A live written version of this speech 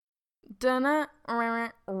Dunna.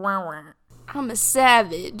 I'm a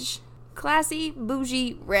savage. Classy,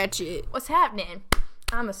 bougie, ratchet. What's happening?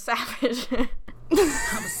 I'm a savage. I'm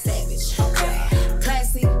a savage. Okay.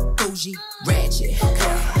 Classy, bougie, ratchet.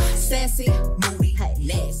 Okay. Sassy, moody,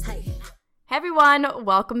 nasty. Hey everyone,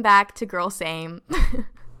 welcome back to Girl Same.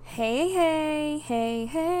 Hey.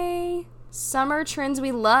 Summer trends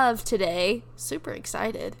we love today. Super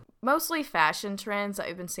excited. Mostly fashion trends that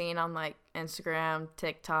we've been seeing on like Instagram,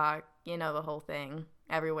 TikTok, you know, the whole thing.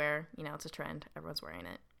 Everywhere, you know, it's a trend. Everyone's wearing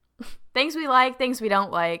it. Things we like, things we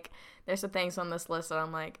don't like. There's some things on this list that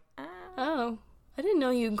I'm like, Oh, I didn't know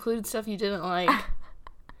you included stuff you didn't like.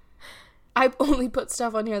 I only put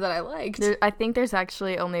stuff on here that I liked. I think there's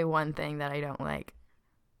actually only one thing that I don't like.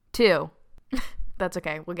 Two. That's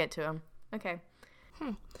okay. We'll get to them. Okay.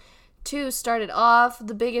 Two started off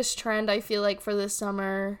the biggest trend I feel like for this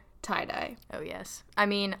summer, tie-dye. Oh, yes. I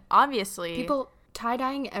mean, obviously. People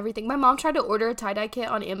tie-dyeing everything. My mom tried to order a tie-dye kit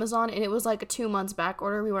on Amazon, and it was like a 2 months back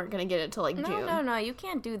order. We weren't going to get it till like June. No. You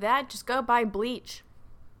can't do that. Just go buy bleach.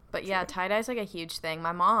 But yeah, tie-dye's like a huge thing.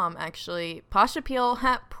 My mom actually, Posh Appeal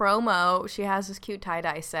promo, she has this cute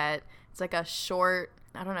tie-dye set. It's like a short,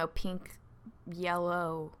 I don't know, pink,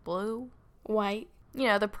 yellow, blue? White. You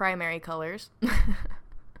know, the primary colors.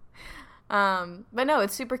 But no,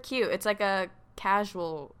 it's super cute. It's like a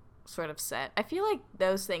casual sort of set. I feel like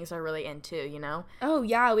those things are really in too, you know? Oh,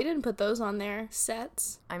 yeah, we didn't put those on there.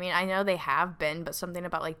 Sets. I mean, I know they have been, but something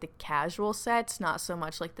about like the casual sets, not so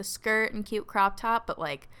much like the skirt and cute crop top, but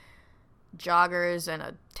like joggers and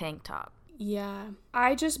a tank top. Yeah.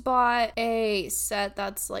 I just bought a set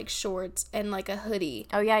that's like shorts and like a hoodie.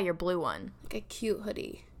 Oh yeah, your blue one. Like a cute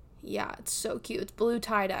hoodie. Yeah, it's so cute. It's blue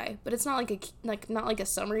tie-dye, but it's not not like a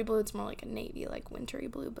summery blue. It's more like a navy, like wintry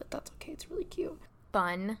blue, but that's okay. It's really cute.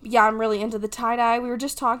 Fun. Yeah, I'm really into the tie-dye. We were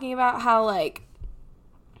just talking about how, like,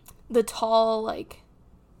 the tall, like,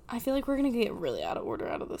 I feel like we're going to get really out of order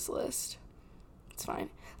out of this list. It's fine.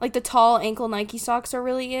 Like, the tall ankle Nike socks are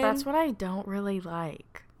really in. That's what I don't really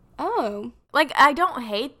like. Oh. Like, I don't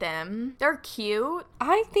hate them. They're cute.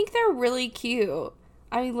 I think they're really cute.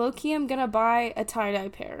 I mean, low-key, I'm going to buy a tie-dye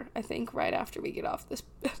pair, I think, right after we get off this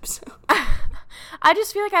episode. I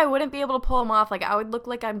just feel like I wouldn't be able to pull them off. Like, I would look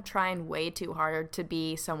like I'm trying way too hard to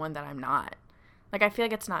be someone that I'm not. Like, I feel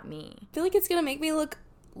like it's not me. I feel like it's going to make me look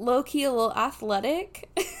low-key a little athletic.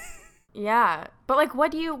 Yeah. But, like,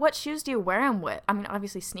 what shoes do you wear them with? I mean,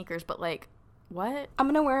 obviously sneakers, but, like, what? I'm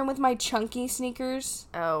going to wear them with my chunky sneakers.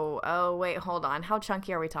 Oh, wait, hold on. How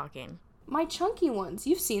chunky are we talking? My chunky ones.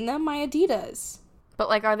 You've seen them, my Adidas. But,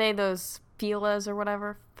 like, are they those Filas or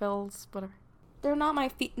whatever? Phils, whatever? They're not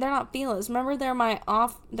they're not Filas. Remember, they're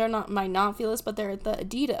not my not Filas, but they're the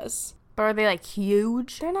Adidas. But are they, like,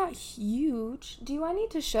 huge? They're not huge. Do I need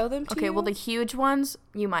to show them to you? Okay, well, the huge ones,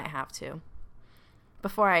 you might have to.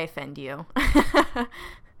 Before I offend you.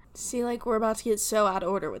 See, like, we're about to get so out of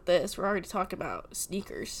order with this. We're already talking about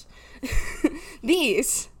sneakers.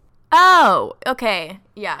 These. Oh, okay.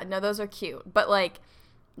 Yeah, no, those are cute. But, like,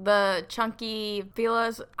 the chunky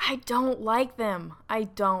Filas, I don't like them.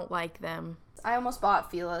 I almost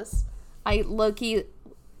bought Filas. I low-key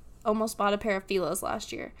almost bought a pair of Filas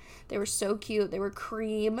last year. They were so cute. They were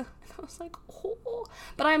cream. And I was like, oh.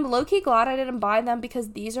 But I'm low-key glad I didn't buy them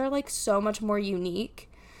because these are, like, so much more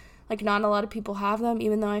unique. Like, not a lot of people have them,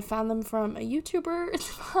 even though I found them from a YouTuber. It's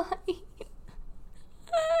fine.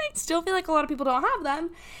 I still feel like a lot of people don't have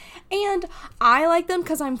them. And I like them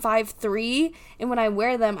because I'm 5'3", and when I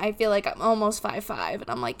wear them, I feel like I'm almost 5'5", and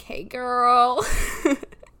I'm like, hey, girl.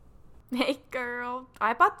 Hey, girl.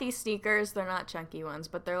 I bought these sneakers. They're not chunky ones,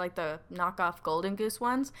 but they're like the knockoff Golden Goose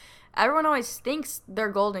ones. Everyone always thinks they're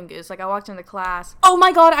Golden Goose. Like, I walked into class. Oh,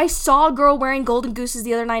 my God. I saw a girl wearing Golden Gooses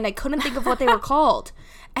the other night, and I couldn't think of what they were called.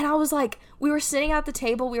 And I was like, we were sitting at the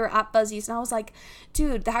table. We were at Buzzy's, and I was like,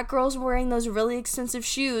 dude, that girl's wearing those really expensive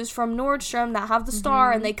shoes from Nordstrom that have the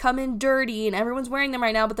star, and they come in dirty, and everyone's wearing them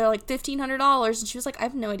right now, but they're like $1,500. And she was like, I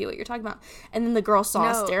have no idea what you're talking about. And then the girl saw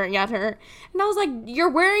us staring at her, and I was like, you're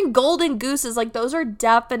wearing Golden Gooses. Like, those are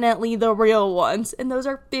definitely the real ones, and those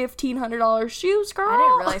are $1,500 shoes, girl. I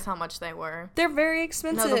didn't realize how much they were. They're very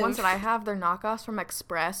expensive. No, the ones that I have, they're knockoffs from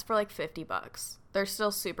Express for like $50. They're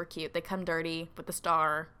still super cute. They come dirty with the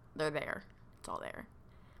star. They're there. It's all there.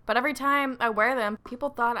 But every time I wear them, people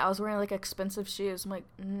thought I was wearing like expensive shoes. I'm like,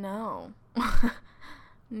 no.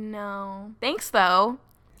 No. Thanks though.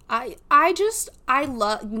 I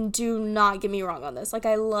love, do not get me wrong on this. Like,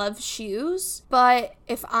 I love shoes, but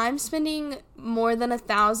if I'm spending more than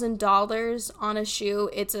 $1,000 on a shoe,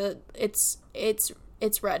 it's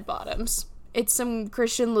red bottoms. It's some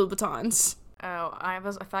Christian Louboutins. Oh, I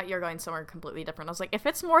thought you were going somewhere completely different. I was like, if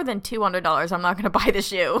it's more than $200, I'm not going to buy the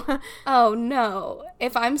shoe. Oh, no.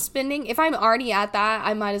 If I'm already at that,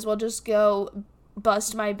 I might as well just go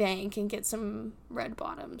bust my bank and get some red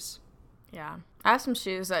bottoms. Yeah. I have some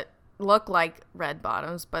shoes that look like red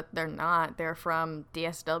bottoms, but they're not. They're from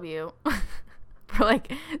DSW for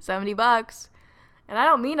like $70. And I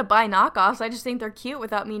don't mean to buy knockoffs. I just think they're cute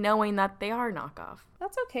without me knowing that they are knockoff.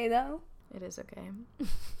 That's okay, though. It is okay.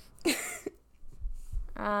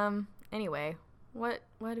 Anyway, what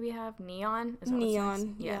do we have? Neon? Is that what it Neon, says?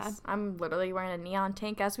 Yes. yeah. I'm literally wearing a neon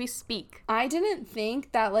tank as we speak. I didn't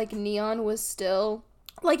think that, like, neon was still...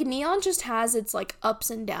 Like, neon just has its, like,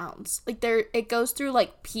 ups and downs. Like, it goes through,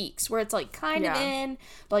 like, peaks where it's, like, kind of in,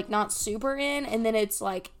 but, like, not super in. And then it's,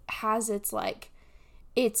 like, has its, like,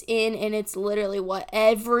 it's in and it's literally what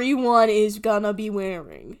everyone is gonna be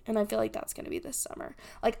wearing. And I feel like that's gonna be this summer.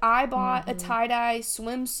 Like, I bought a tie-dye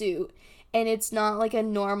swimsuit, and it's not, like, a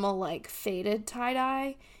normal, like, faded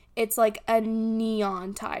tie-dye. It's, like, a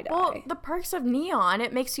neon tie-dye. Well, the perks of neon,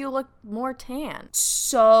 it makes you look more tan.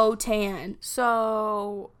 So tan.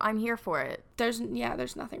 So, I'm here for it. There's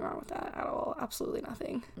nothing wrong with that at all. Absolutely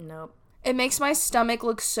nothing. Nope. It makes my stomach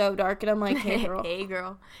look so dark, and I'm like, hey, girl. Hey,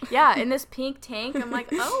 girl. Yeah, in this pink tank, I'm like,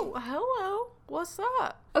 oh, hello. What's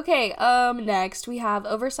up? Okay, next we have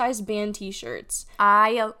oversized band t-shirts.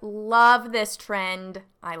 I love this trend.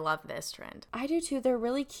 I do too. They're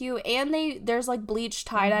really cute. And there's like bleached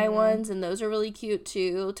tie-dye ones, and those are really cute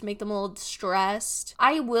too, to make them a little distressed.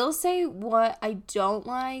 I will say what I don't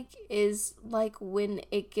like is like when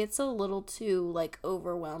it gets a little too like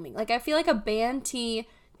overwhelming. Like I feel like a band tee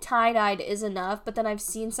tie-dyed is enough, but then I've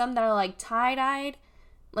seen some that are like tie-dyed,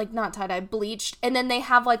 like not tie-dye, bleached, and then they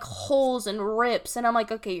have like holes and rips, and I'm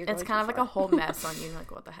like, okay, you're going It's kind of like a whole mess on you, like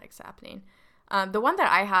what the heck's happening. The one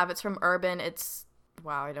that I have, it's from Urban. It's,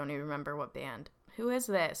 wow, I don't even remember what band. Who is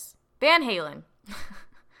this? Van Halen.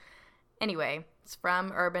 Anyway, it's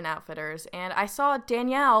from Urban Outfitters, and I saw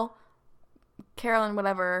Danielle, Carolyn,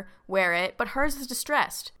 whatever, wear it, but hers is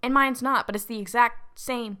distressed, and mine's not, but it's the exact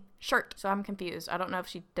same shirt, so I'm confused. I don't know if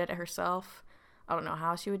she did it herself. I don't know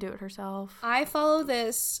how she would do it herself. I follow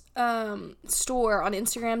this store on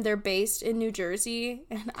Instagram. They're based in New Jersey,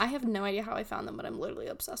 and I have no idea how I found them, but I'm literally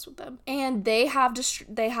obsessed with them. And they have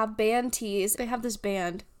band tees. They have this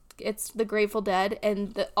band. It's the Grateful Dead,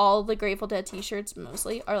 and all the Grateful Dead t-shirts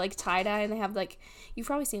mostly are like tie-dye, and they have like, you've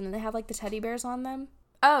probably seen them. They have like the teddy bears on them.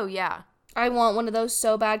 Oh, yeah. I want one of those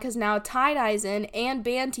so bad because now tie-dye's in and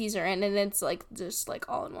band tees are in, and it's like just like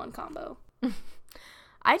all in one combo.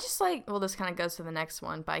 I just like, well, this kind of goes to the next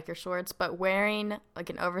one, biker shorts, but wearing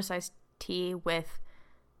like an oversized tee with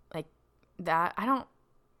like that, I don't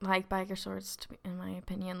like biker shorts, in my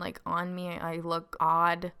opinion. Like on me, I look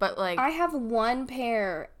odd, but like I have one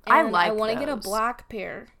pair, and I want to get a black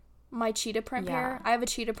pair, my cheetah print pair. I have a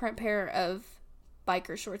cheetah print pair of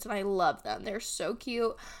biker shorts, and I love them. They're so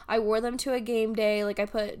cute. I wore them to a game day. Like I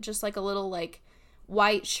put just like a little like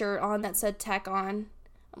white shirt on that said Tech on.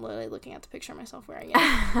 I'm literally looking at the picture of myself wearing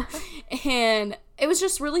it. And it was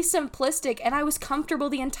just really simplistic, and I was comfortable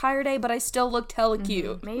the entire day, but I still looked hella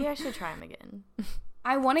cute. Maybe I should try them again.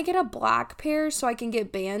 I want to get a black pair so I can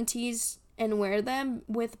get band tees and wear them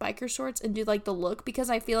with biker shorts and do like the look, because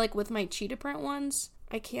I feel like with my cheetah print ones,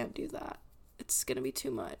 I can't do that. It's going to be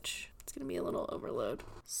too much. It's going to be a little overload.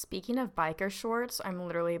 Speaking of biker shorts, I'm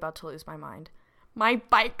literally about to lose my mind. My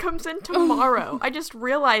bike comes in tomorrow. I just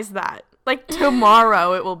realized that. Like,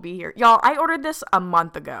 tomorrow it will be here. Y'all, I ordered this a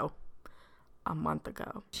month ago.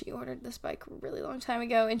 She ordered this bike a really long time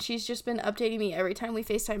ago, and she's just been updating me every time we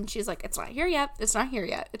FaceTime. And she's like, it's not here yet. It's not here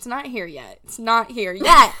yet. It's not here yet. It's not here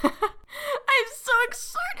yet. I'm so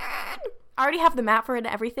excited. I already have the mat for it and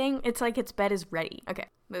everything. It's like its bed is ready. Okay,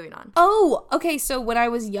 moving on. Oh, okay. So when I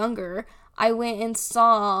was younger, I went and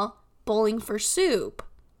saw Bowling for Soup.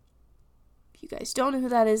 If you guys don't know who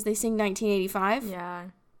that is, they sing 1985. Yeah.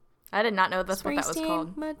 I did not know that's what that was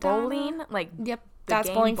called. Madonna. Bowling? Like, yep, that's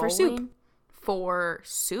Bowling for Soup. For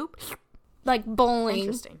soup? Like bowling.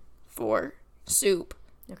 Interesting. For soup.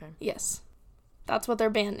 Okay. Yes. That's what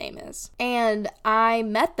their band name is. And I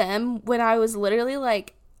met them when I was literally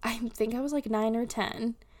like, I think I was like 9 or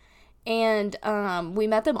 10. And we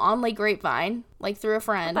met them on Lake Grapevine, like through a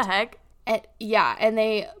friend. What the heck?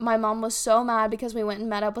 And my mom was so mad because we went and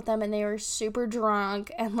met up with them, and they were super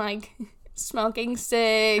drunk and like smoking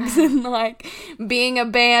cigs and like being a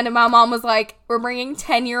band, and my mom was like, we're bringing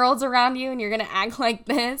 10-year-olds around you and you're gonna act like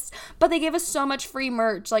this. But they gave us so much free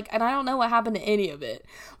merch, like, and I don't know what happened to any of it.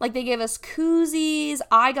 Like, they gave us koozies.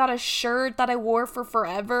 I got a shirt that I wore for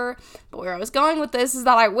forever. But where I was going with this is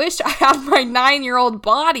that I wish I had my 9-year-old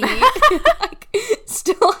body like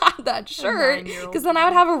still had that shirt, because then I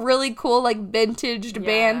would have a really cool like vintage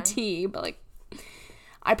band tee. But like,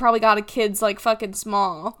 I probably got a kid's like fucking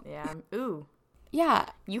small. Yeah. Ooh. Yeah.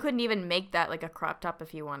 You couldn't even make that like a crop top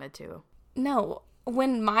if you wanted to. No.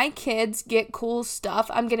 When my kids get cool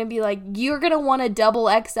stuff, I'm going to be like, you're going to want a double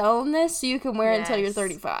XL in this so you can wear it until you're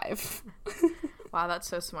 35. Wow, that's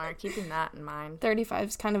so smart. Keeping that in mind. 35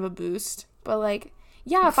 is kind of a boost. But like,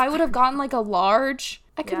 yeah, if I would have gotten like a large,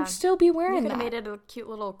 I could still be wearing that. You could have made it a cute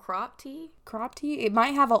little crop tee. Crop tee? It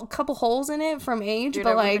might have a couple holes in it from age, Dude,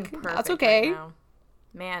 but like, that's okay. Right now.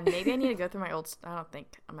 Man, maybe I need to go through my old I don't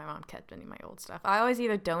think my mom kept any of my old stuff. I always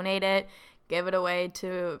either donate it, give it away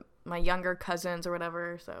to my younger cousins or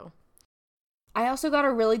whatever, so. I also got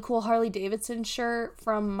a really cool Harley Davidson shirt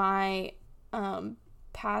from my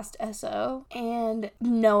past SO, and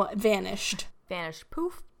vanished. Vanished.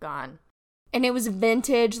 Poof. Gone. And it was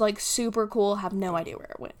vintage, like super cool. Have no idea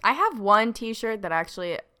where it went. I have one t-shirt that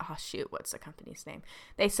actually, oh shoot, what's the company's name?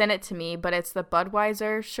 They sent it to me, but it's the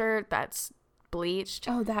Budweiser shirt that's bleached.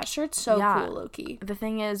 Oh, that shirt's so cool, Loki. The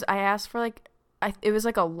thing is, I asked for like, it was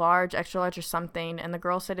like a large, extra large or something, and the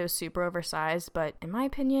girl said it was super oversized, but in my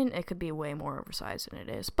opinion, it could be way more oversized than it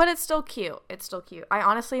is. But it's still cute. It's still cute. I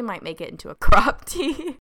honestly might make it into a crop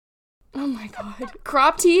tee. Oh my god.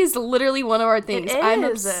 Crop tee is literally one of our things. I'm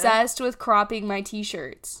obsessed with cropping my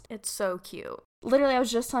t-shirts. It's so cute. Literally, I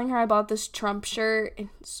was just telling her I bought this Trump shirt, and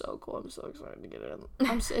it's so cool. I'm so excited to get it.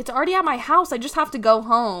 It's already at my house. I just have to go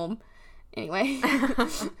home. Anyway,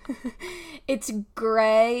 it's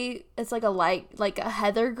gray. It's like a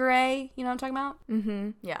heather gray. You know what I'm talking about?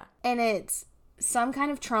 Mm-hmm. Yeah. And it's some kind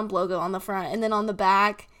of Trump logo on the front, and then on the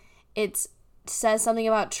back, it says something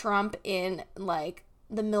about Trump in like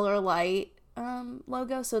the Miller Lite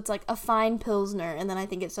logo. So it's like a fine Pilsner, and then I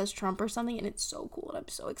think it says Trump or something, and it's so cool. And I'm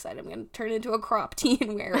so excited. I'm gonna turn it into a crop tee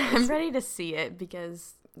and wear it. I'm ready to see it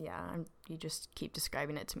because you just keep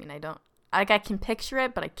describing it to me, and I can picture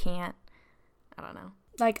it, but I can't. I don't know.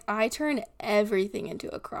 Like, I turn everything into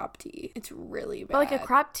a crop tee. It's really bad. But like a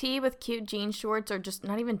crop tee with cute jean shorts, or just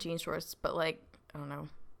not even jean shorts, but like, I don't know,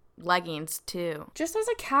 leggings too. Just as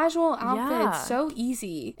a casual outfit. It's so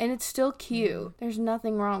easy, and it's still cute. There's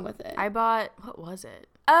nothing wrong with it. I bought, what was it?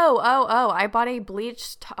 Oh, I bought a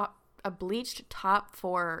bleached top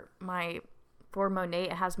for Monet.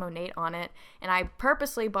 It has Monet on it, and I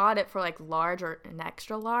purposely bought it for like large or an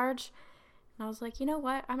extra large. And I was like, you know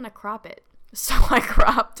what? I'm gonna crop it. So I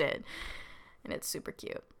cropped it, and it's super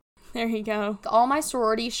cute. There you go. All my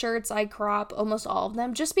sorority shirts, I crop almost all of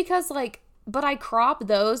them, just because but I crop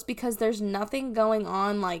those because there's nothing going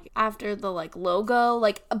on like after the like logo,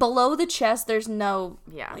 like below the chest. There's no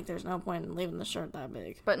point in leaving the shirt that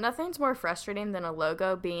big. But nothing's more frustrating than a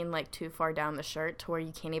logo being like too far down the shirt to where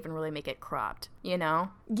you can't even really make it cropped, you know?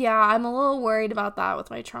 Yeah, I'm a little worried about that with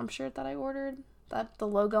my Trump shirt that I ordered. That the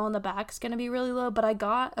logo on the back is going to be really low, but I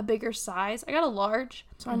got a bigger size. I got a large,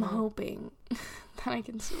 so I'm hoping that I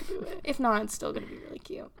can still do it. If not, it's still going to be really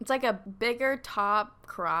cute. It's like a bigger top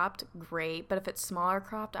cropped, great, but if it's smaller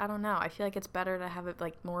cropped, I don't know. I feel like it's better to have it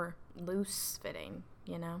like more loose fitting,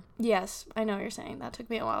 you know? Yes, I know what you're saying. That took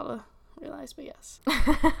me a while to realize, but yes.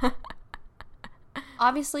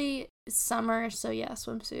 Obviously, it's summer, so yeah,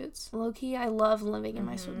 swimsuits. Low-key, I love living in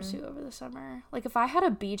my swimsuit over the summer. Like, if I had a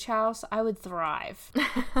beach house, I would thrive.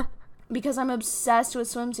 Because I'm obsessed with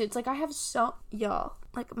swimsuits. Like, I have y'all,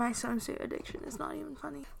 like, my swimsuit addiction is not even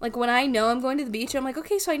funny. Like, when I know I'm going to the beach, I'm like,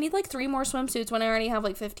 okay, so I need, like, 3 more swimsuits when I already have,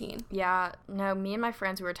 like, 15. Yeah, no, me and my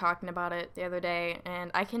friends, we were talking about it the other day, and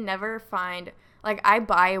I can never find, like, I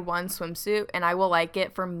buy one swimsuit, and I will like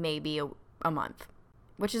it for maybe a month.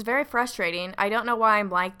 Which is very frustrating. I don't know why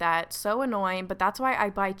I'm like that. So annoying. But that's why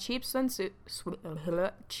I buy cheap swimsuits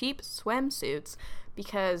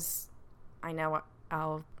because I know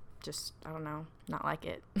I'll just, I don't know, not like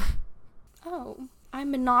it. Oh,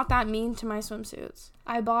 I'm not that mean to my swimsuits.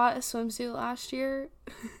 I bought a swimsuit last year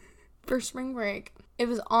for spring break. It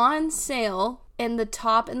was on sale, and the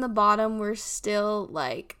top and the bottom were still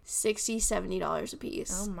like $60, $70 a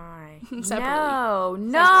piece. Oh my. Separately.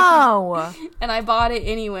 No. And I bought it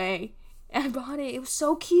anyway. And I bought it. It was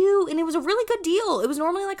so cute, and it was a really good deal. It was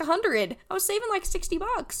normally like $100. I was saving like $60.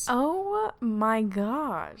 Oh my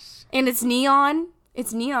gosh. And it's neon.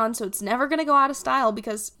 It's neon, so it's never gonna go out of style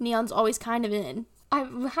because neon's always kind of in. I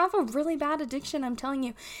have a really bad addiction, I'm telling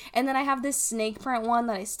you. And then I have this snake print one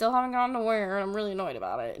that I still haven't gotten to wear, and I'm really annoyed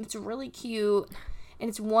about it. It's really cute, and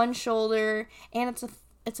it's one shoulder, and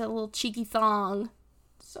it's a little cheeky thong.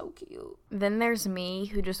 So cute. Then there's me,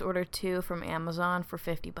 who just ordered 2 from Amazon for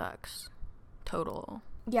 $50 total.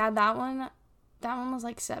 Yeah, that one was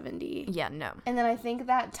like 70. Yeah, no. And then I think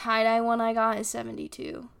that tie-dye one I got is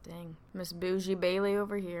 72. Dang. Miss Bougie Bailey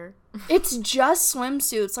over here. It's just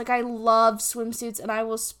swimsuits. Like, I love swimsuits, and I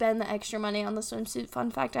will spend the extra money on the swimsuit.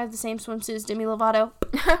 Fun fact, I have the same swimsuit as Demi Lovato.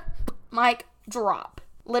 Mic drop.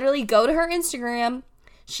 Literally, go to her Instagram.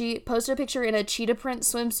 She posted a picture in a cheetah print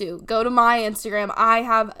swimsuit. Go to my Instagram. I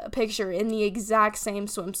have a picture in the exact same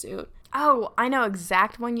swimsuit. Oh, I know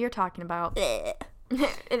exact one you're talking about.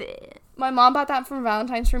 My mom bought that for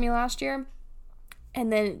Valentine's for me last year. And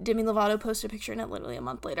then Demi Lovato posted a picture in it literally a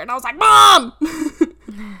month later. And I was like, Mom!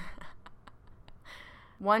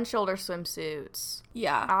 One shoulder swimsuits.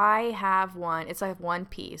 Yeah. I have one. It's like one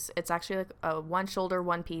piece. It's actually like a one shoulder,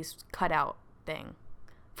 one piece cutout thing.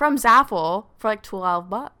 From Zaful for like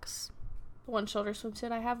 $12. One shoulder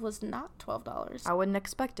swimsuit I have was not $12. I wouldn't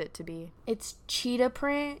expect it to be. It's cheetah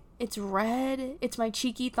print. It's red. It's my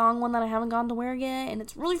cheeky thong one that I haven't gotten to wear yet. And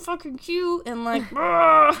it's really fucking cute. And like,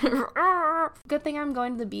 good thing I'm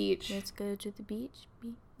going to the beach. Let's go to the beach.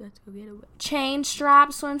 Let's go get away. Chain strap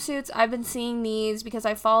swimsuits. I've been seeing these because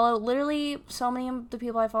I follow literally so many of the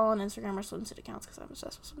people I follow on Instagram are swimsuit accounts because I'm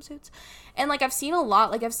obsessed with swimsuits. And like I've seen a lot.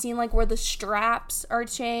 Like I've seen like where the straps are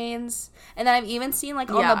chains, and then I've even seen like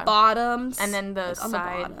on the bottoms, and then the like, side. on the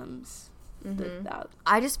bottoms. Mm-hmm.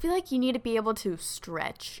 I just feel like you need to be able to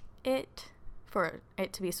stretch it for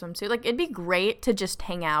it to be a swimsuit. Like it'd be great to just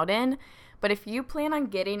hang out in, but if you plan on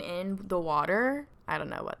getting in the water, I don't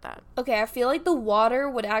know about that. Okay, I feel like the water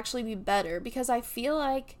would actually be better because I feel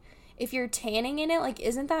like if you're tanning in it, like,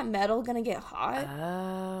 isn't that metal gonna get hot?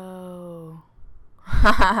 Oh.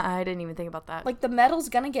 I didn't even think about that. Like, the metal's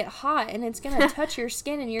gonna get hot and it's gonna touch your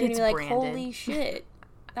skin and you're gonna be like, branded. holy shit,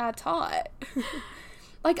 that's hot.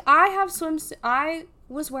 Like, I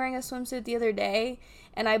was wearing a swimsuit the other day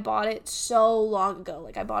and I bought it so long ago.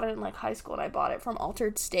 Like, I bought it in, like, high school and I bought it from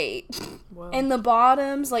Altered State. Whoa. And the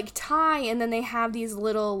bottoms, like, tie, and then they have these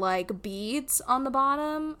little, like, beads on the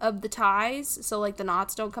bottom of the ties, so, like, the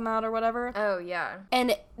knots don't come out or whatever. Oh, yeah.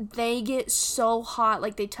 And they get so hot,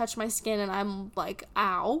 like, they touch my skin, and I'm like,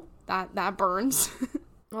 ow, that burns.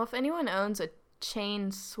 Well, if anyone owns a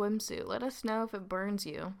chain swimsuit, let us know if it burns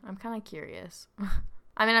you. I'm kind of curious.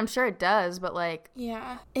 I mean, I'm sure it does, but, like...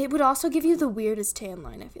 Yeah. It would also give you the weirdest tan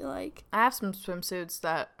line, I feel like. I have some swimsuits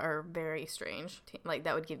that are very strange. Like,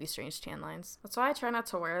 that would give you strange tan lines. That's why I try not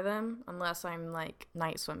to wear them unless I'm, like,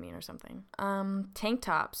 night swimming or something. Tank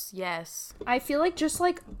tops, yes. I feel like just,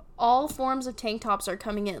 like, all forms of tank tops are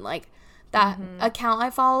coming in. Like, that account I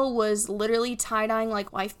follow was literally tie-dyeing,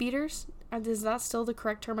 like, wife beaters. Is that still the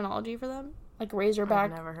correct terminology for them? Like,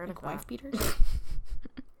 razorback, I've never heard like, of wife that. beaters?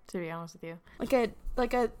 To be honest with you.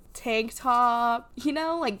 Like a tank top, you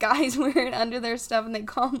know? Like, guys wear it under their stuff and they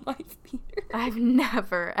call them wife beaters. I've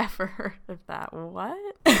never, ever heard of that. What?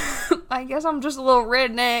 I guess I'm just a little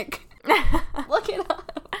redneck. Look it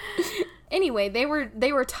up. Anyway, they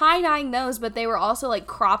were tie-dyeing those, but they were also, like,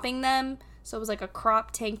 cropping them. So it was, like, a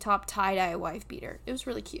crop tank top tie-dye wife beater. It was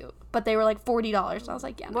really cute. But they were, like, $40. And I was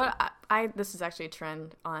like, yeah. What this is actually a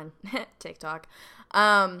trend on TikTok.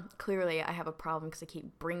 Clearly I have a problem because I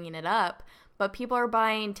keep bringing it up, but people are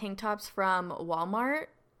buying tank tops from Walmart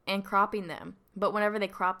and cropping them. But whenever they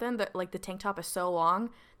crop them, the tank top is so long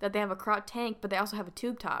that they have a cropped tank, but they also have a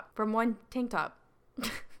tube top from one tank top.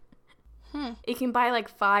 You can buy like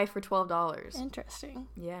 5 for $12. Interesting.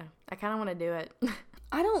 Yeah, I kind of want to do it.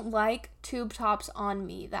 I don't like tube tops on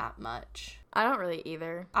me that much. I don't really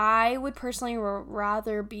either. I would personally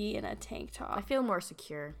rather be in a tank top. I feel more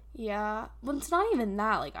secure. Yeah. Well, it's not even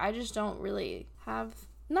that. Like, I just don't really have...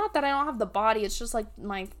 Not that I don't have the body. It's just, like,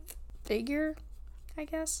 my figure, I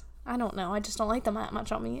guess. I don't know. I just don't like them that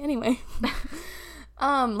much on me. Anyway.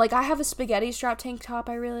 Like, I have a spaghetti strap tank top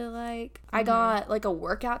I really like. I got, like, a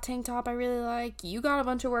workout tank top I really like. You got a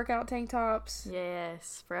bunch of workout tank tops.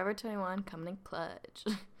 Yes. Forever 21 coming in clutch.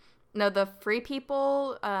 No, the Free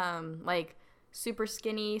People, like, super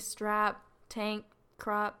skinny strap tank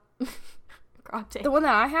crop tank. The one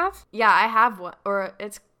that I have? Yeah, I have one. Or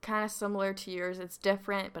it's kind of similar to yours. It's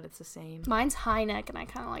different, but it's the same. Mine's high neck, and I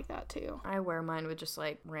kind of like that, too. I wear mine with just,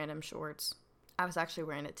 like, random shorts. I was actually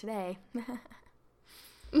wearing it today.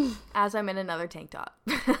 As I'm in another tank top.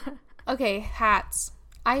 Okay, hats.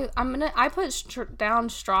 I put down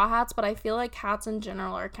straw hats, but I feel like hats in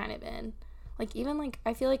general are kind of in. Like, even, like,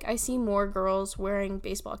 I feel like I see more girls wearing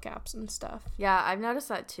baseball caps and stuff. Yeah, I've noticed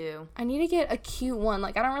that too. I need to get a cute one.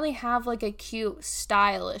 Like, I don't really have, like, a cute,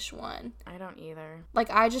 stylish one. I don't either.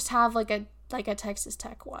 Like, I just have, like a Texas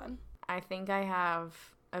Tech one. I think I have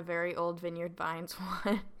a very old Vineyard Vines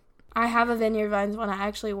one. I have a Vineyard Vines one. I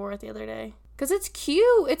actually wore it the other day. Because it's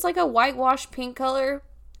cute. It's like a whitewash pink color.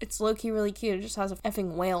 It's low-key really cute. It just has a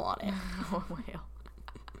effing whale on it. Oh, whale.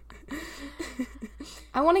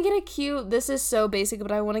 I want to get a cute, this is so basic,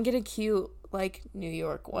 but I want to get a cute, like, New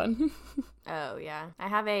York one. Oh, yeah. I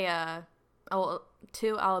have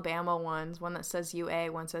two Alabama ones. One that says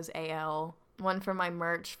UA, one says AL. One from my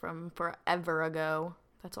merch from forever ago.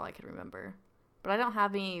 That's all I can remember. But I don't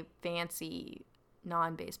have any fancy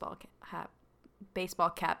non-baseball baseball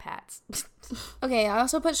cap hats. Okay, I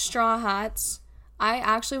also put straw hats. I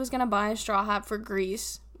actually was going to buy a straw hat for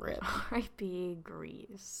Grease. Rip. R.I.P.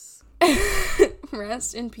 Grease.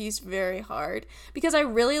 Rest in peace very hard. Because I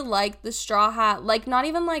really like the straw hat. Like, not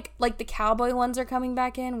even like the cowboy ones are coming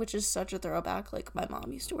back in, which is such a throwback. Like, my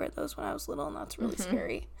mom used to wear those when I was little, and that's really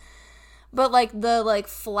scary. But, like, the, like,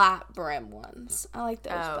 flat brim ones. I like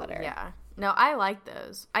those better. Yeah. No, I like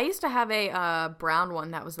those. I used to have a brown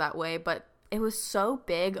one that was that way, but it was so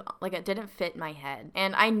big, like, it didn't fit my head.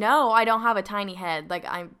 And I know I don't have a tiny head. Like,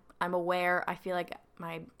 I'm aware. I feel like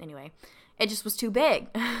anyway, it just was too big.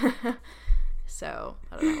 So,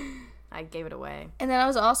 I don't know. I gave it away. And then I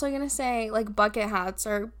was also going to say, like, bucket hats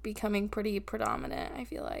are becoming pretty predominant, I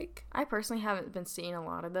feel like. I personally haven't been seeing a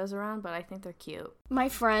lot of those around, but I think they're cute. My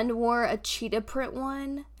friend wore a cheetah print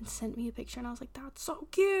one and sent me a picture, and I was like, that's so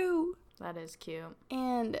cute. That is cute.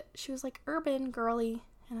 And she was like, urban girly.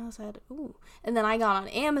 And I said, ooh. And then I got on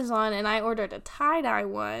Amazon, and I ordered a tie-dye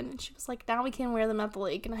one. And she was like, now we can wear them at the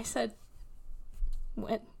lake. And I said,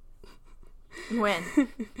 when? When?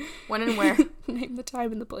 When and where? Name the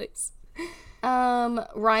time and the place.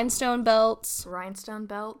 Rhinestone belts. Rhinestone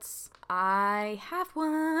belts. I have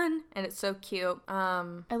one, and it's so cute. I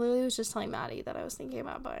literally was just telling Maddie that I was thinking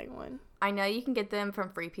about buying one. I know you can get them from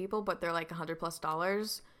Free People, but they're like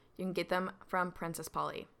 $100+. You can get them from Princess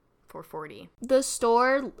Polly for $40. The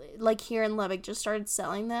store, like, here in Lubbock just started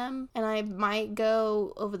selling them, and I might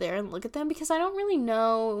go over there and look at them because I don't really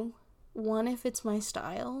know, one, if it's my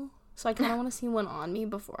style. So I kind of want to see one on me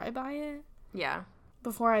before I buy it. Yeah.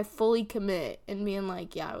 Before I fully commit and being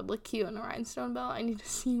like, yeah, I would look cute in a rhinestone belt, I need to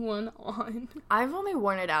see one on. I've only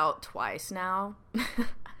worn it out twice now.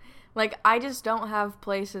 Like, I just don't have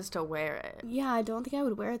places to wear it. Yeah, I don't think I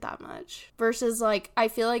would wear it that much. Versus, like, I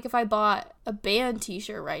feel like if I bought a band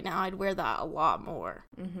t-shirt right now, I'd wear that a lot more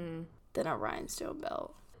than a rhinestone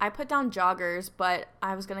belt. I put down joggers, but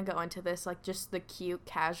I was going to go into this, like, just the cute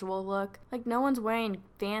casual look. Like, no one's wearing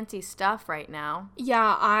fancy stuff right now.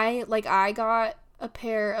 Yeah, I got a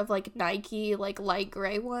pair of, like, Nike, like, light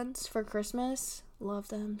gray ones for Christmas. Love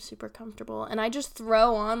them. Super comfortable. And I just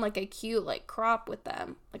throw on, like, a cute, like, crop with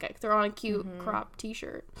them. Like, I throw on a cute crop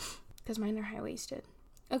t-shirt. Because mine are high-waisted.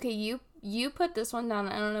 Okay, you put this one down.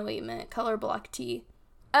 I don't know what you meant. Color block tee.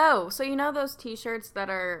 Oh, so you know those t-shirts that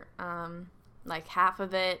are, like, half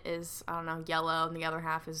of it is, I don't know, yellow, and the other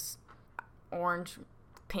half is orange,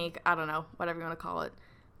 pink, I don't know, whatever you want to call it.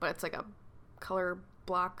 But it's like a color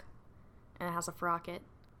block, and it has a frocket,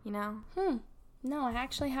 you know? No, I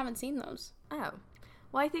actually haven't seen those. Oh.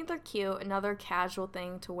 Well, I think they're cute. Another casual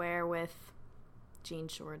thing to wear with jean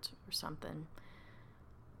shorts or something.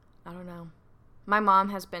 I don't know. My mom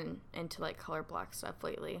has been into, like, color block stuff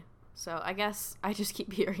lately. So I guess I just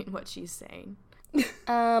keep hearing what she's saying.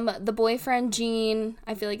 The boyfriend jean,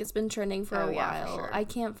 I feel like it's been trending for a while. Yeah, for sure. I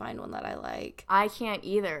can't find one that I like. I can't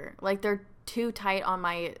either. Like, they're too tight on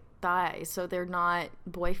my thighs, so they're not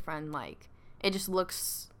boyfriend-like. It just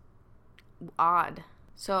looks odd.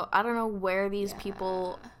 So I don't know where these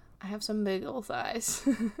people... I have some big old thighs.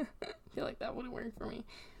 I feel like that wouldn't work for me.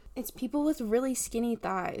 It's people with really skinny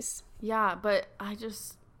thighs. Yeah, but I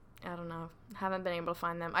don't know. Haven't been able to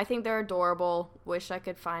find them. I think they're adorable. Wish I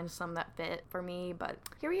could find some that fit for me, but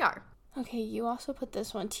here we are. Okay, you also put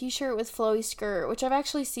this one. T-shirt with flowy skirt, which I've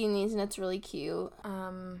actually seen these, and it's really cute.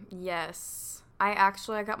 Yes. I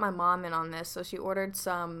got my mom in on this, so she ordered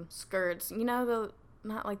some skirts. You know,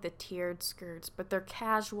 not like the tiered skirts, but they're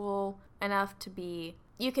casual enough to be...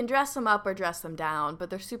 You can dress them up or dress them down, but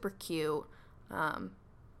they're super cute.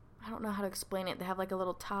 I don't know how to explain it. They have, like, a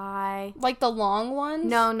little tie. Like the long ones?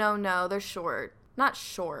 No. They're short. Not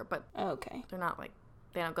short, but... Okay. They're not, like...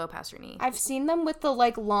 They don't go past your knee. I've seen them with the,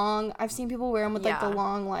 like, long... I've seen people wear them with, like, the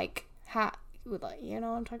long, like, hat... With, like, you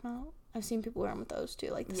know what I'm talking about? I've seen people wear them with those, too.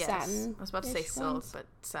 Like, the satin. I was about to say silk, but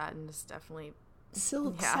satin is definitely...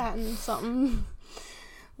 Silk, satin, something.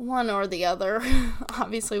 One or the other.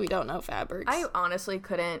 Obviously, we don't know fabrics. I honestly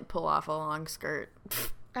couldn't pull off a long skirt.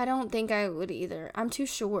 I don't think I would either. I'm too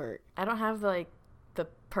short. I don't have, like, the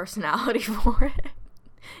personality for it.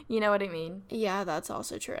 You know what I mean? Yeah, that's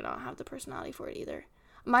also true. I don't have the personality for it either.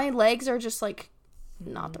 My legs are just, like,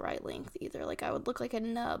 not the right length either. Like, I would look like a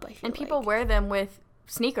nub, I feel And people like. wear them with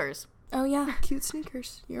sneakers. Oh, yeah. Cute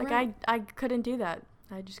sneakers. You're Like, right. I couldn't do that.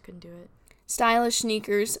 I just couldn't do it. Stylish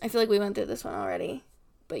sneakers. I feel like we went through this one already.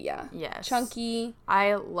 But yeah. Yes. Chunky.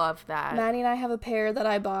 I love that. Maddie and I have a pair that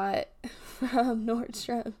I bought from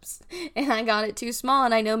Nordstrom's. And I got it too small.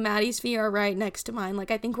 And I know Maddie's feet are right next to mine.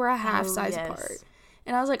 Like, I think we're a half size apart.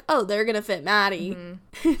 And I was like, oh, they're going to fit Maddie.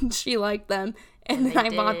 And she liked them. And then I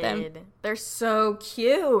bought them. They're so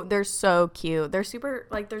cute. They're so cute. They're super,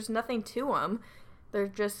 like, there's nothing to them. They're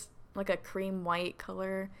just, like, a cream white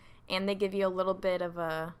color. And they give you a little bit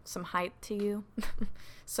of some height to you.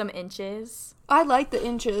 Some inches. I like the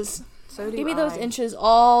inches. So do Give me I. those inches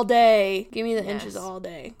all day. Give me the Yes. inches all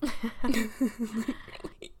day.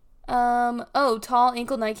 Tall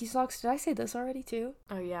ankle Nike socks. Did I say this already too?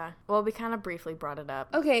 Oh, yeah. Well, we kind of briefly brought it up.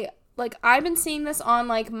 Okay, like, I've been seeing this on,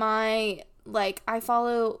 like, my, like, I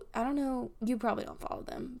follow, I don't know, you probably don't follow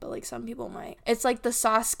them, but, like, some people might. It's, like, the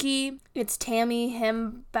Sasky, it's Tammy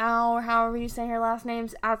Hembao, or however you say her last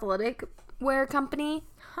name's athletic wear company.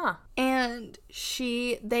 Huh. And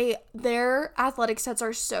their athletic sets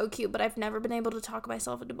are so cute, but I've never been able to talk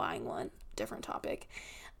myself into buying one. Different topic.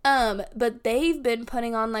 But they've been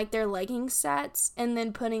putting on, like, their legging sets and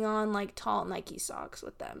then putting on, like, tall Nike socks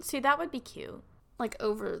with them. See, that would be cute. Like,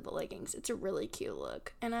 over the leggings. It's a really cute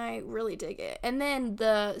look, and I really dig it. And then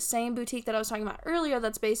the same boutique that I was talking about earlier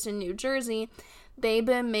that's based in New Jersey, they've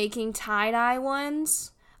been making tie-dye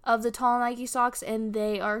ones of the tall Nike socks, and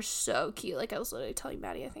they are so cute. Like, I was literally telling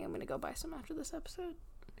Maddie, I think I'm going to go buy some after this episode.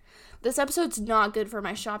 This episode's not good for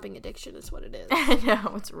my shopping addiction, is what it is.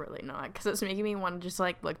 No, it's really not, because it's making me want to just,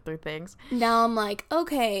 like, look through things. Now I'm like,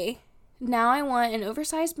 okay, now I want an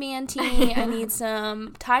oversized band tee. I need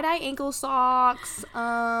some tie-dye ankle socks.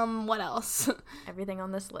 What else? Everything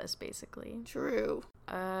on this list, basically. True.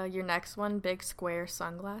 Your next one, big square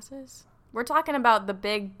sunglasses. We're talking about the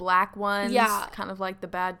big black ones. Yeah. Kind of like the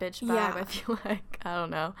bad bitch vibe, Yeah. I feel like. I don't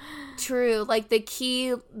know. True. Like the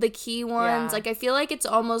key ones. Yeah. Like, I feel like it's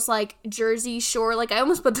almost like Jersey Shore. Like, I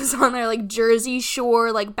almost put this on there, like Jersey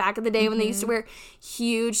Shore, like back in the day when they used to wear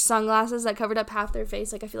huge sunglasses that covered up half their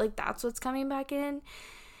face. Like, I feel like that's what's coming back in.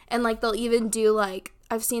 And, like, they'll even do, like,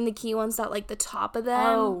 I've seen the key ones that, like, the top of them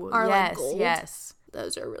are like gold. Yes.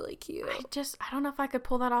 Those are really cute. I don't know if I could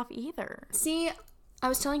pull that off either. See, I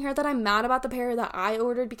was telling her that I'm mad about the pair that I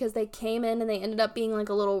ordered because they came in and they ended up being, like,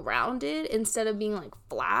 a little rounded instead of being, like,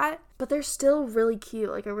 flat. But they're still really cute.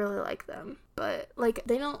 Like, I really like them. But, like,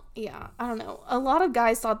 they don't, yeah, I don't know. A lot of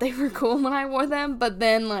guys thought they were cool when I wore them. But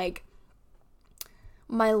then, like,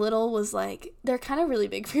 my little was like, they're kind of really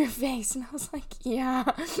big for your face. And I was like, yeah,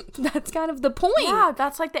 that's kind of the point. Yeah,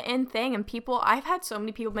 that's, like, the end thing. And I've had so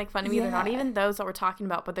many people make fun of me. They're not Yeah. even those that we're talking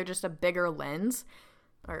about, but they're just a bigger lens.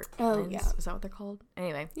 Or lens. Yeah. Is that what they're called?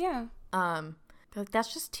 Anyway. Yeah. They're like,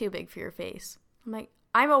 that's just too big for your face. I'm like,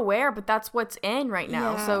 I'm aware, but that's what's in right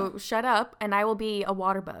now. Yeah. So shut up, and I will be a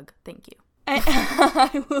water bug. Thank you.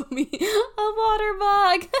 I will be a water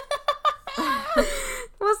bug.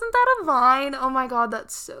 Wasn't that a Vine? Oh my god,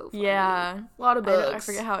 that's so funny. Yeah. Water bugs. I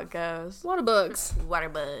forget how it goes. Water bugs. Water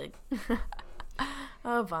bug.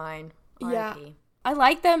 Oh, Vine. Yeah. RIP. I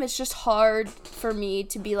like them. It's just hard for me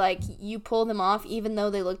to be like, you pull them off even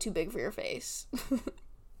though they look too big for your face.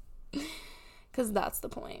 Because that's the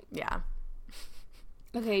point. Yeah.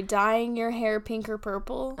 Okay, dyeing your hair pink or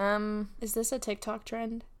purple. Um, Is this a TikTok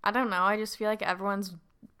trend? I don't know. I just feel like everyone's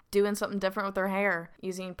doing something different with their hair.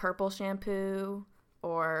 Using purple shampoo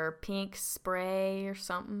or pink spray or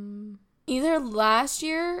something. Either last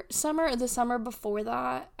year, summer, or the summer before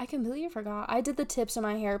that. I completely forgot. I did the tips of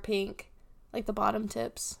my hair pink. Like the bottom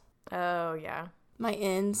tips. Oh, yeah. My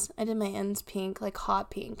ends. I did my ends pink, like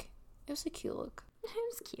hot pink. It was a cute look. It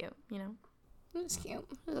was cute, you know. It was cute.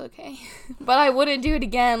 It was okay. But I wouldn't do it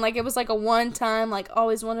again. Like, it was like a one time, like,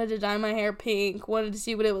 always wanted to dye my hair pink. Wanted to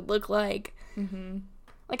see what it would look like. Mm-hmm.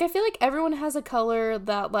 Like, I feel like everyone has a color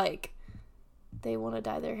that, like, they want to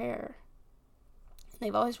dye their hair.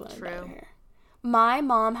 They've always wanted to dye their hair. My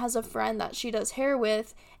mom has a friend that she does hair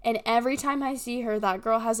with, and every time I see her, that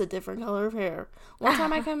girl has a different color of hair. One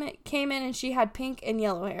time I came in and she had pink and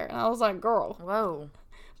yellow hair, and I was like, girl. Whoa.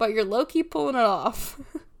 But you're low-key pulling it off.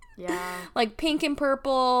 Yeah. Like pink and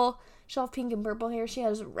purple. She'll have pink and purple hair. She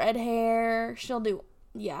has red hair. She'll do,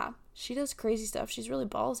 yeah. She does crazy stuff. She's really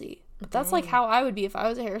ballsy. But that's like how I would be if I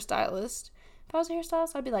was a hairstylist. If I was a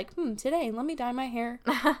hairstylist, I'd be like, today, let me dye my hair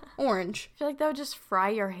orange. I feel like that would just fry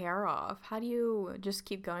your hair off. How do you just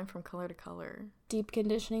keep going from color to color? Deep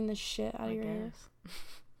conditioning the shit out of your hair.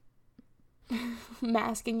 Guess.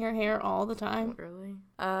 Masking your hair all the time. Literally.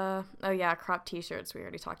 Oh yeah, crop t-shirts. We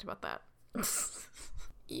already talked about that.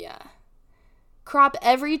 Yeah. Crop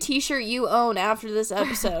every t-shirt you own after this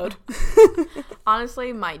episode.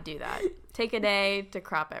 Honestly, might do that. Take a day to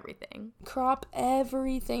crop everything. Crop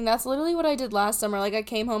everything. That's literally what I did last summer. Like, I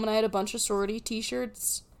came home and I had a bunch of sorority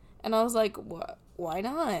t-shirts. And I was like, what? Why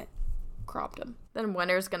not? Cropped them. Then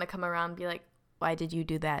winter's gonna come around and be like, why did you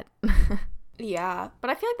do that? Yeah.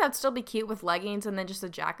 But I feel like that'd still be cute with leggings and then just a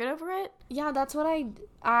jacket over it. Yeah, that's what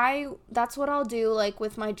that's what I'll do, like,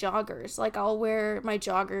 with my joggers. Like, I'll wear my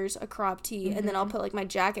joggers, a crop tee, and then I'll put, like, my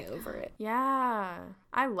jacket over it. Yeah.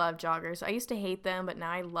 I love joggers. I used to hate them, but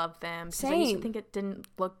now I love them. Because I used to Same. think it didn't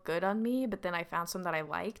look good on me, but then I found some that I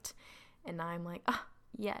liked. And now I'm like,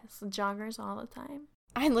 yes, joggers all the time.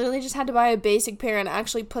 I literally just had to buy a basic pair and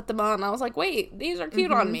actually put them on. I was like, wait, these are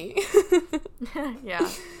cute on me. Yeah.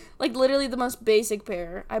 Like, literally the most basic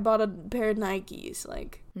pair. I bought a pair of Nikes,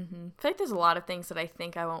 like. I feel like there's a lot of things that I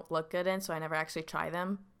think I won't look good in, so I never actually try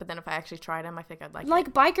them. But then if I actually tried them, I think I'd like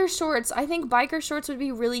Like, biker shorts. I think biker shorts would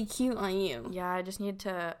be really cute on you. Yeah, I just need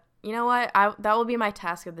to... You know what? That will be my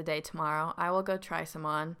task of the day tomorrow. I will go try some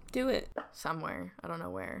on. Do it. Somewhere. I don't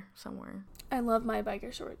know where. Somewhere. I love my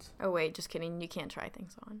biker shorts. Oh, wait. Just kidding. You can't try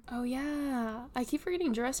things on. Oh, yeah. I keep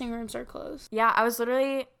forgetting dressing rooms are closed. Yeah, I was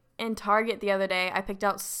literally in Target the other day. I picked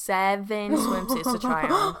out 7 swimsuits to try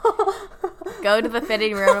on. Go to the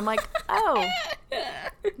fitting room. I'm like, oh.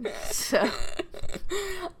 So,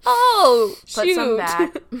 Oh, put shoot. some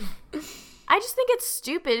back. I just think it's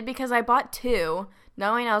stupid because I bought 2,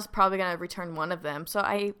 knowing I was probably going to return one of them. So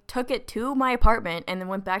I took it to my apartment and then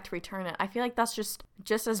went back to return it. I feel like that's just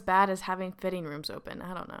as bad as having fitting rooms open.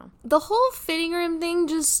 I don't know. The whole fitting room thing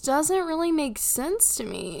just doesn't really make sense to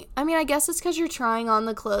me. I mean, I guess it's because you're trying on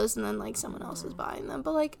the clothes and then, like, someone else is buying them.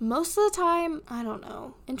 But, like, most of the time, I don't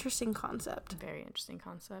know. Interesting concept. Very interesting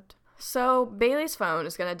concept. So Bailey's phone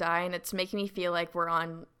is going to die, and it's making me feel like we're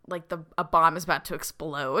on, like, a bomb is about to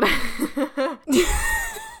explode.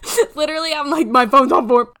 Literally, I'm like, my phone's on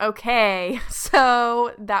board. Okay,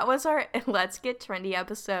 so that was our Let's Get Trendy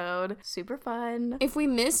episode. Super fun. If we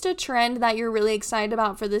missed a trend that you're really excited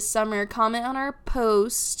about for this summer, comment on our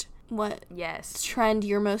post what Yes. trend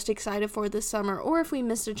you're most excited for this summer, or if we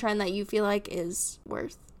missed a trend that you feel like is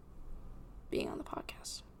worth being on the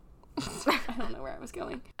podcast. I don't know where I was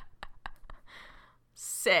going.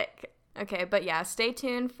 Sick. Okay, but yeah, stay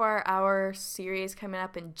tuned for our series coming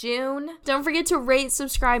up in June. Don't forget to rate,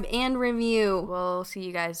 subscribe, and review. We'll see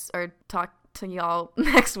you guys, or talk to y'all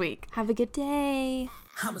next week. Have a good day.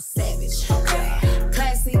 I'm a savage.